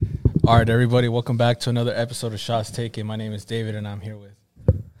All right, everybody, welcome back to another episode of Shots Taken. My name is David, and I'm here with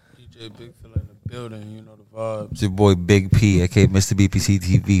DJ Big Fella in the building. You know the vibes. It's your boy Big P, aka Mr. BPC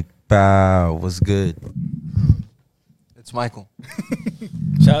TV. Bow, what's good? It's Michael.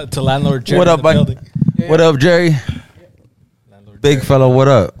 shout out to landlord Jerry. What up, in the building. What up, Jerry? Landlord Big Jerry. fella, what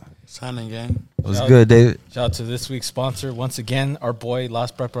up? Signing gang. What's Shout- good, David? Shout out to this week's sponsor once again, our boy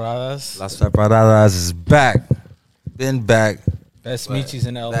Las Preparadas. Las Preparadas is back. Been back. Best Michis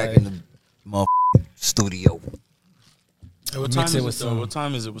in LA. Back in the motherfucking studio. Hey, what time Mix is it it, with though? some- What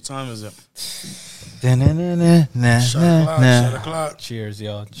time is it? What time is it? Nah, Shot o'clock. Shot o'clock. Cheers,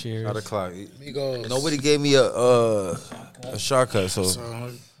 y'all. Cheers. Shot o'clock. Amigos. Nobody gave me a shortcut, so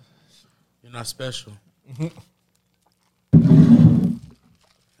So, you're not special. we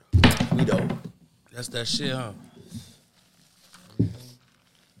don't. That's that shit, huh?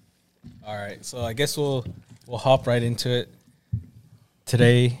 All right, so I guess we'll hop right into it.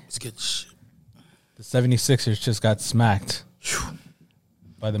 Today, Let's get shit. the 76ers just got smacked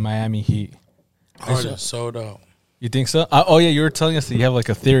by the Miami Heat. Harden sold out. You think so? Oh, yeah, you were telling us that you have like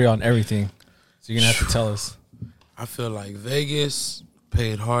a theory on everything. So you're going to have to tell us. I feel like Vegas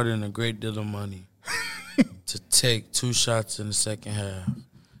paid Harden a great deal of money to take 2 shots in the second half.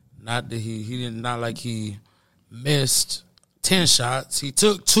 Not that he didn't, not like he missed 10 shots. He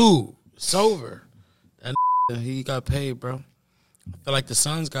took 2. It's over. That he got paid, bro. I feel like the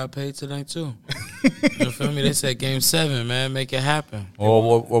Suns got paid tonight too. You feel me? They said Game 7, man, make it happen.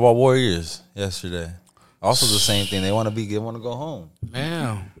 What about Warriors yesterday? Also the same thing. They want to go home.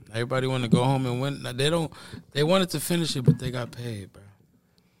 Man, everybody want to go home and win. Now, they wanted to finish it, but they got paid, bro.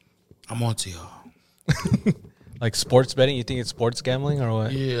 I'm on to y'all. Like sports betting? You think it's sports gambling or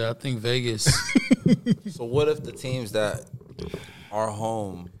what? Yeah, I think Vegas. So what if the teams that are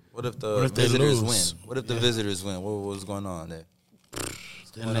home? What if the What if they visitors lose? win? What if the visitors win? What's going on there?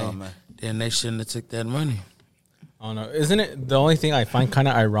 Then they shouldn't have took that money. I don't know. Isn't it the only thing I find kind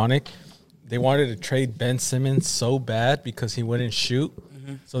of ironic? They wanted to trade Ben Simmons so bad because he wouldn't shoot.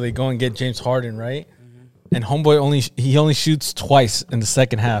 So they go and get James Harden, right? And homeboy only shoots twice in the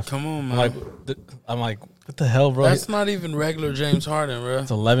second half. Come on, man. I'm like, what the hell, bro? That's not even regular James Harden, bro.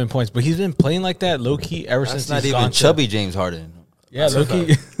 It's 11 points, but he's been playing like that low key ever That's since not he's even gone chubby James Harden. Yeah, low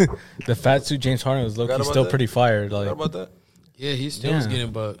key. The fat suit James Harden was low Forgot key about still that. pretty fired. Like, What about that? Yeah, he still was Yeah.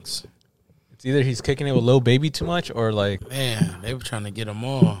 getting bucks. it's either he's kicking it with Lil Baby too much or like, Man, they were trying to get him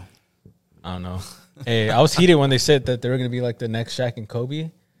all. I don't know. Hey, I was heated when they said that they were gonna be like the next Shaq and Kobe.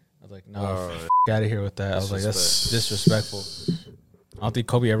 I was like, no, out of here with that. I was like, that's disrespectful. I don't think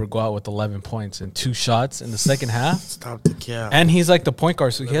Kobe ever go out with 11 points and 2 shots in the second half. Stop the cap. And he's like the point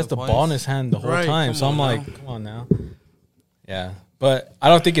guard, so he has the 11 ball in his hand the whole Right, time. come So I'm on like, now. come on now. Yeah, but I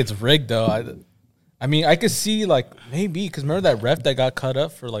don't think it's rigged though. I mean, I could see like maybe because remember that ref that got cut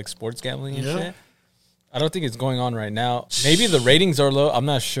up for like sports gambling and Yeah. shit. I don't think it's going on right now. Maybe the ratings are low. I'm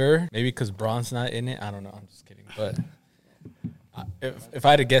not sure. Maybe because Braun's not in it. I don't know. I'm just kidding. But if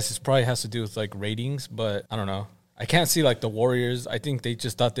I had to guess, it probably has to do with like ratings. But I don't know. I can't see like the Warriors. I think they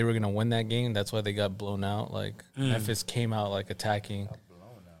just thought they were gonna win that game. That's why they got blown out. Like Memphis came out like attacking.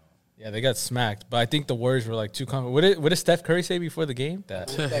 Yeah, they got smacked. But I think the Warriors were like too confident. What did Steph Curry say before the game? That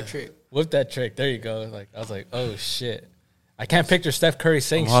trick. Whip that trick. There you go. Like I was like, oh shit. I can't picture Steph Curry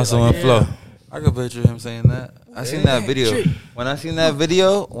saying shit Hustle like and flow. I could picture him saying that. I seen that video. When I seen that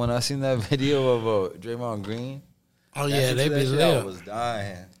video of Draymond Green. Oh, yeah, they be I lit. was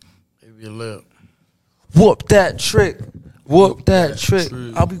dying. They be lit. Whoop that trick. Whoop that trick.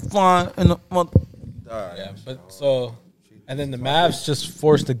 trick. I'll be flying in the month. Yeah, but so, and then the Mavs just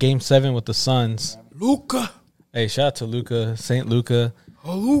forced a game 7 with the Suns. Luka. Hey, shout out to Luka, Saint Luka.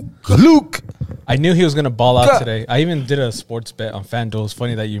 Luke. I knew he was gonna ball out Luka. today. I even did a sports bet on FanDuel. It's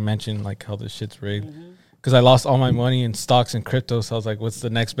funny that you mentioned like how this shit's rigged, because I lost all my money in stocks and crypto. So I was like, what's the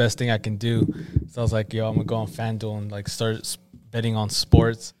next best thing I can do? So I was like, yo, I'm gonna go on FanDuel and like start betting on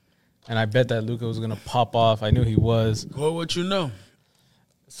sports. And I bet that Luka was gonna pop off. I knew he was. Go what you know.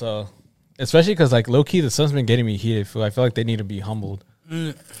 So, especially because like low key, the Suns been getting me heated. I feel like they need to be humbled.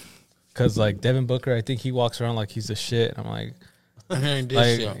 Cause like Devin Booker, I think he walks around like he's the shit. I'm like, I ain't this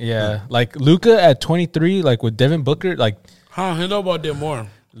like shit. yeah, like Luka at 23, like with Devin Booker, like Huh, he know about that more.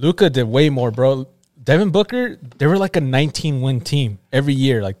 Luka did way more, bro. Devin Booker, they were like a 19-win team every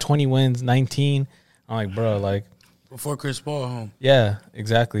year, like 20 wins, 19. I'm like, bro, like Before Chris Paul home. yeah,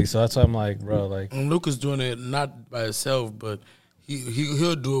 exactly. So that's why I'm like, bro, like And Luka's doing it not by himself, but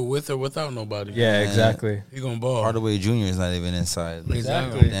he'll do it with or without nobody. yeah, exactly. He gonna ball. Hardaway Jr. is not even inside. Like,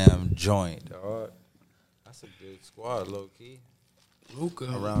 Exactly. Damn joint, dog. That's a good squad, low key. Luka.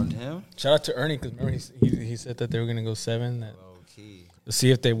 Around him, Shout out to Ernie because remember he said that they were gonna go 7. That low key. to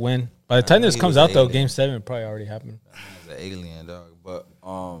see if they win. By the time know this he comes was out, an though, alien. Game 7 probably already happened. He's an alien, dog. But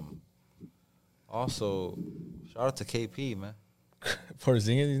also, shout out to KP, man.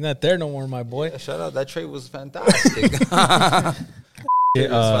 Porzingis, he's not there no more, my boy. Yeah, shout out. That trade was fantastic. It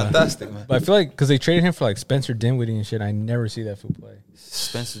was fantastic, man. But I feel like because they traded him for like Spencer Dinwiddie and shit, I never see that fool play.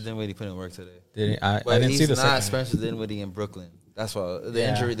 Spencer Dinwiddie put in work today. Did he? I But didn't he's see the not second. Spencer Dinwiddie in Brooklyn. That's why the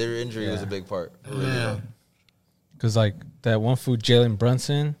Yeah. injury. Their injury was Yeah. a big part. Yeah. Because like that one fool, Jalen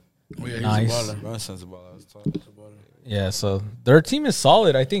Brunson. Oh, yeah, he's Nice. a baller. Brunson's a baller. I was talking. Yeah, so their team is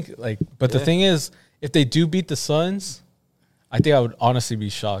solid. I think like, but the Yeah. thing is, if they do beat the Suns, I think I would honestly be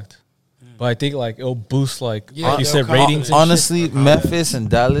shocked. But I think like it'll boost like Yeah, you they'll said come- ratings. And Honestly, shit. Memphis and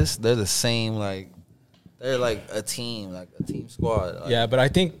Dallas, they're the same. Like, they're like a team squad. Like, Yeah, but I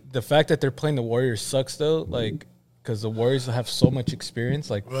think the fact that they're playing the Warriors sucks though. Like, because the Warriors have so much experience.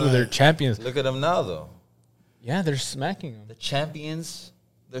 Like, fool, they're Right. champions. Look at them now, though. Yeah, they're smacking them. The champions,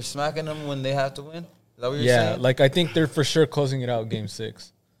 they're smacking them when they have to win. Is that what you're Yeah, saying? like I think they're for sure closing it out Game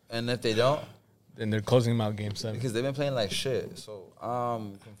 6, And if they don't, and they're closing them out Game 7. because they've been playing like shit. So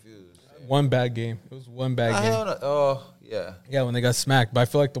I'm confused. One bad game. It was one bad I game. don't know. Oh, yeah. Yeah, when they got smacked. But I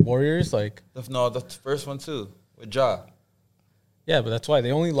feel like the Warriors, like, The first one too with Ja. yeah, but that's why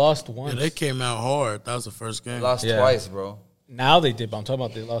they only lost Yeah, once. they came out hard. That was the first game. Lost Yeah. twice, bro. Now they did, but I'm talking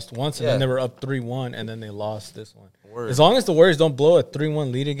about they lost once, and Yeah. then they were up 3-1, and then they lost this one. Word. As long as the Warriors don't blow a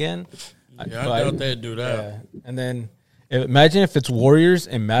 3-1 lead again. Yeah, I doubt they'd do that. Yeah. And then imagine if it's Warriors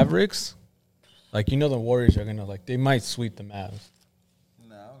and Mavericks. Like, you know the Warriors are going to, like, they might sweep the Mavs.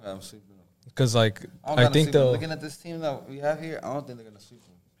 Nah, I don't got them sweeping them. Because, like, I, I think they'll. Looking at this team that we have here, I don't think they're gonna sweep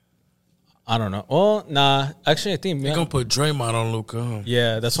them. I don't know. Well, nah. Actually, I think. They're going to put Draymond on Luka. Huh?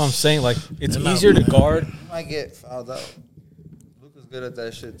 Yeah, that's what I'm saying. Like, it's They're not- easier to guard. You might get fouled out. Luka's good at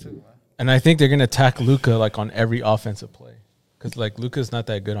that shit too, man. And I think they're going to attack Luka, like, on every offensive play. Because, like, Luka's not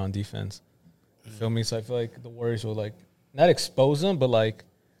that good on defense. You feel me? So I feel like the Warriors will, like, not expose them, but, like,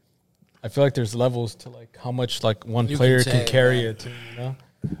 I feel like there's levels to, like, how much, like, one You player can can take, carry man. a team, you know?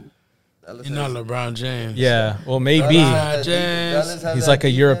 Dallas You're not LeBron James. Yeah, well, maybe. Dallas- James. Dallas has He's that like a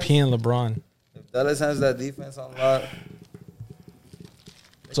defense. European LeBron. If Dallas has that defense on lock,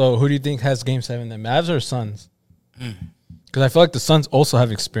 So who do you think has Game 7 then? Mavs or Suns? Because I feel like the Suns also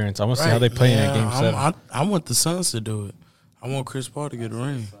have experience. I want to see how they play in a Game 7. I want the Suns to do it. I want Chris Paul to get a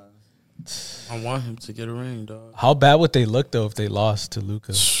ring. I want him to get a ring, dog. How bad would they look, though, if they lost to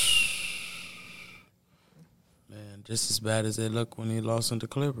Luka? Man, just as bad as they look when he lost in the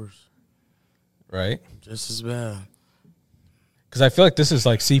Clippers. Right? Just as bad. Because I feel like this is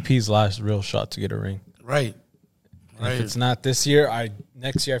like CP's last real shot to get a ring. Right. And Right. if it's not this year,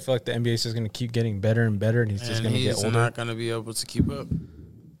 next year I feel like the NBA is just going to keep getting better and better, and he's just And going to get he's older. not going to be able to keep up.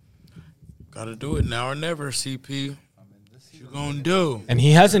 Got to do it now or never, CP. What you going to do? And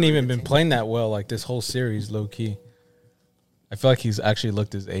he hasn't even been playing that well, like this whole series, low key. I feel like he's actually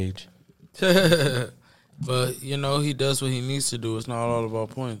looked his age. But, you know, he does what he needs to do. It's not all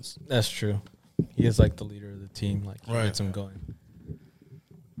about points. That's true. He is like the leader of the team. Like he Right. gets him going.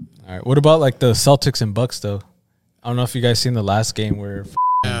 All right. What about like the Celtics and Bucks though? I don't know if you guys seen the last game where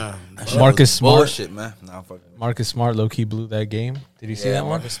Yeah. Marcus Smart, bullshit, man. Nah, I'm fucking. Marcus Smart, low key blew that game. Did you see Yeah, that one?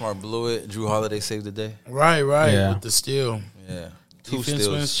 Marcus Smart blew it. Drew Holiday saved the day. Right. Yeah. With the steal. Yeah, two Defense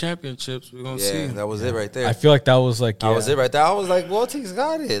wins steals. championships. We're going to Yeah, see. that was it right there. I feel like that was like That was it right there. I was like, Celtics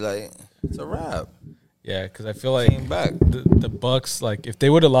got it. Like, it's a wrap. Yeah, because I feel like Came back. the Bucks, like if they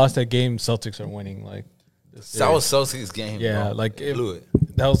would have lost that game, Celtics are winning. Like this That was series. Celtics' game. Yeah, bro. like They blew it.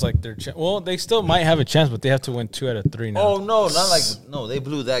 that was like their well, they still might have a chance, but they have to win 2 out of 3 now. Oh no, not like no. They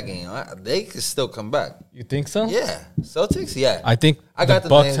blew that game. They could still come back. You think so? Yeah, Celtics. Yeah, I think I got the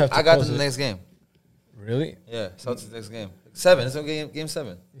Bucks next, have to I got close the it. next game. Really? Yeah, Celtics next game. 7. It's okay. Game 7.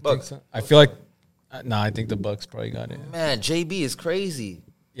 You think Bucks. so? I feel like I think the Bucks probably got it. Man, JB is crazy.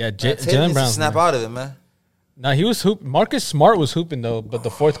 Yeah, Man, Tatum Jalen needs to Brown. snap out of it, man. Nah, he was hoop. Marcus Smart was hooping though, but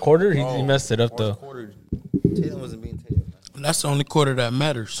the fourth quarter he Oh, messed it up fourth though. Quarter, Tatum wasn't being Tatum, man. That's the only quarter that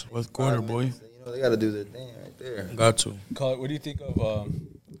matters. Fourth quarter, 5 boy. minutes, you know they got to do their thing right there. Got to. Call it, what do you think of?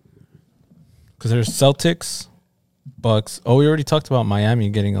 Because there's Celtics, Bucks. Oh, we already talked about Miami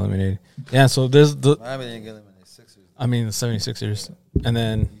getting eliminated. Yeah, so there's the. Miami didn't get eliminated. Sixers. I mean the 76ers, and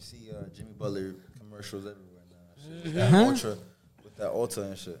then You see Jimmy Butler commercials everywhere now. Shit. With Uh-huh. that Ultra, with that Ultra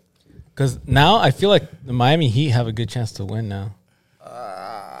and shit. because now I feel like the Miami Heat have a good chance to win now.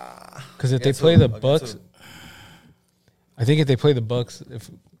 Because if they Against play who? the Against Bucks, who? I think if they play the Bucks, if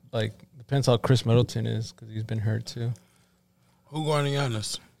like depends how Chris Middleton is because he's been hurt too. Who going to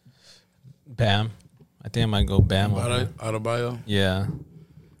Giannis? Bam, I think I might go Bam. over him. Adebayo. Yeah,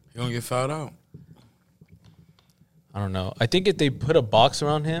 He going to get fouled out. I don't know. I think if they put a box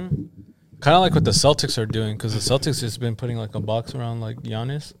around him, Kind of like what the Celtics are doing, because the Celtics has been putting like a box around like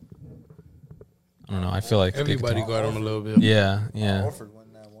Giannis. I don't know. I feel like they could Everybody talk- got him a little bit. Yeah, yeah. Horford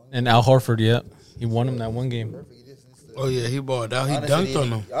won that one. And Al Horford, yep, he won him that one game. Perfect. He just needs to- Oh yeah, he balled out. He Giannis dunked said on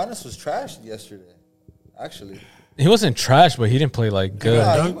him. Giannis was trashed yesterday. Actually, He wasn't trash, but he didn't play like good.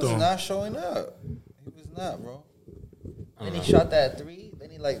 nah, he dunked was on him. not showing up. He was not, bro. Then he shot that three. Then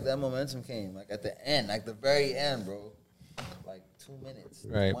he like that momentum came like at the end, like the very end, bro. Like 2 minutes,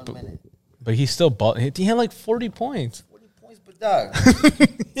 Right, 1 but- minute, But he still ball. He had like 40 points. 40 points, but dog.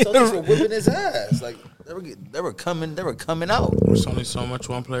 Celtics were whipping his ass. Like they were coming out. There's only so much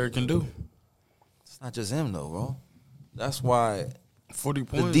one player can do. It's not just him though, bro. That's why 40 the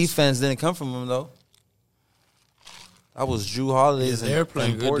points. defense didn't come from him though. That was Drew Holiday's They're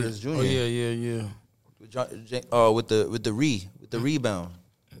playing and good. Portis Jr. Oh yeah. With the rebound.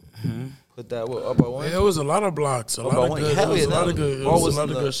 Put that up by one. There was a lot of blocks. A Oh, lot but of when- good. hell There was yeah, a lot that of good. There ball was was a lot in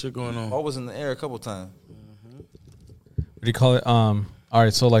of the- good shit going on. Ball was in the air a couple times. What do you call it? All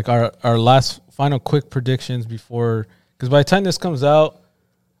right, so like our last final quick predictions before, because by the time this comes out,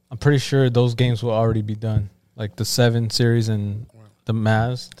 I'm pretty sure those games will already be done. Like the 7 series and the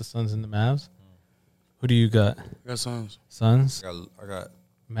Mavs, the Suns and the Mavs. Who do you got? Got Suns. Suns, I got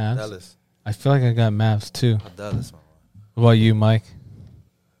Mavs. Dallas. I feel like I got Mavs too. Dallas, man. What about you, Mike?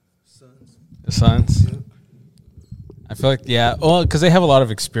 The Suns. I feel like because they have a lot of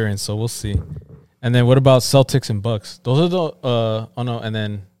experience, so we'll see. And then what about Celtics and Bucks? Those are the and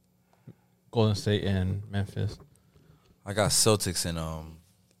then Golden State and Memphis. I got Celtics and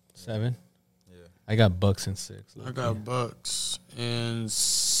 7. Yeah. I got Bucks in 6. I got Bucks in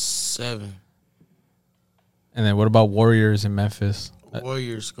 7. And then what about Warriors and Memphis?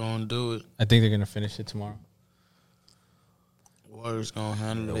 Warriors gonna do it. I think they're gonna finish it tomorrow. Warriors gonna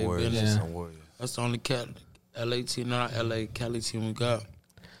handle the their Warriors. business. Yeah. And Warriors. That's the only LA team, not LA, Cali team we got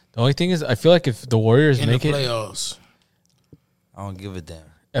The only thing is, I feel like if the Warriors in the make it, playoffs. I don't give a damn.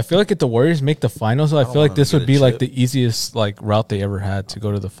 I feel like if the Warriors make the finals, though, I don't feel like want them this to would get a be like chip. the easiest like route they ever had to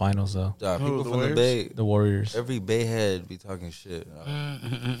go to the finals, though. People the from Warriors? the Bay, The Warriors, every Bay head be talking shit. All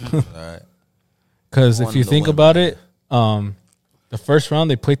right. because if One you to think one. about it, the first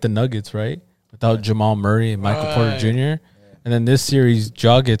round they played the Nuggets, right, without Jamal Murray and Michael Porter Right. Jr. And then this series,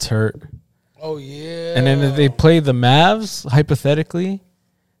 Ja gets hurt, Oh yeah. and then if they play the Mavs hypothetically,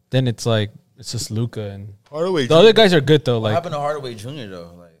 then it's like it's just Luka and Hardaway. the other guys are good though. What Like happened to Hardaway Jr.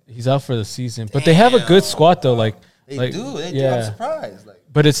 though? Like he's out for the season, but they have a good squad though. Like they do. I'm surprised. Like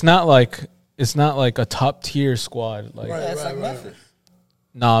but it's not like a top tier squad. Like Right. it's like Memphis.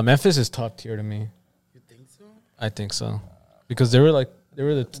 nah, Memphis is top tier to me. You think so? I think so because they were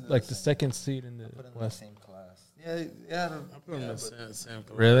the second seed in the Put in the West. same class. Yeah. I put them in the same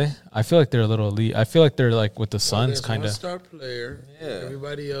class. Really? I feel like they're a little elite. I feel like they're like with the Well, Suns there's kind one of. star player. Yeah.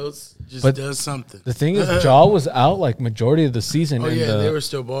 Everybody else just But does something. The thing is, Ja was out like majority of the season. Oh and yeah, they were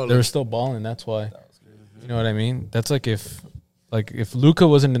still balling. still balling. That's why. You know what I mean? That's like if Luka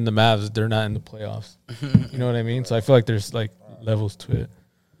wasn't in the Mavs, they're not in the playoffs. You know what I mean? So I feel like there's like levels to it.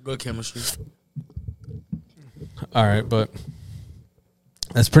 Good chemistry. All right, but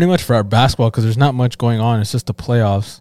that's pretty much for our basketball because there's not much going on. It's just the playoffs.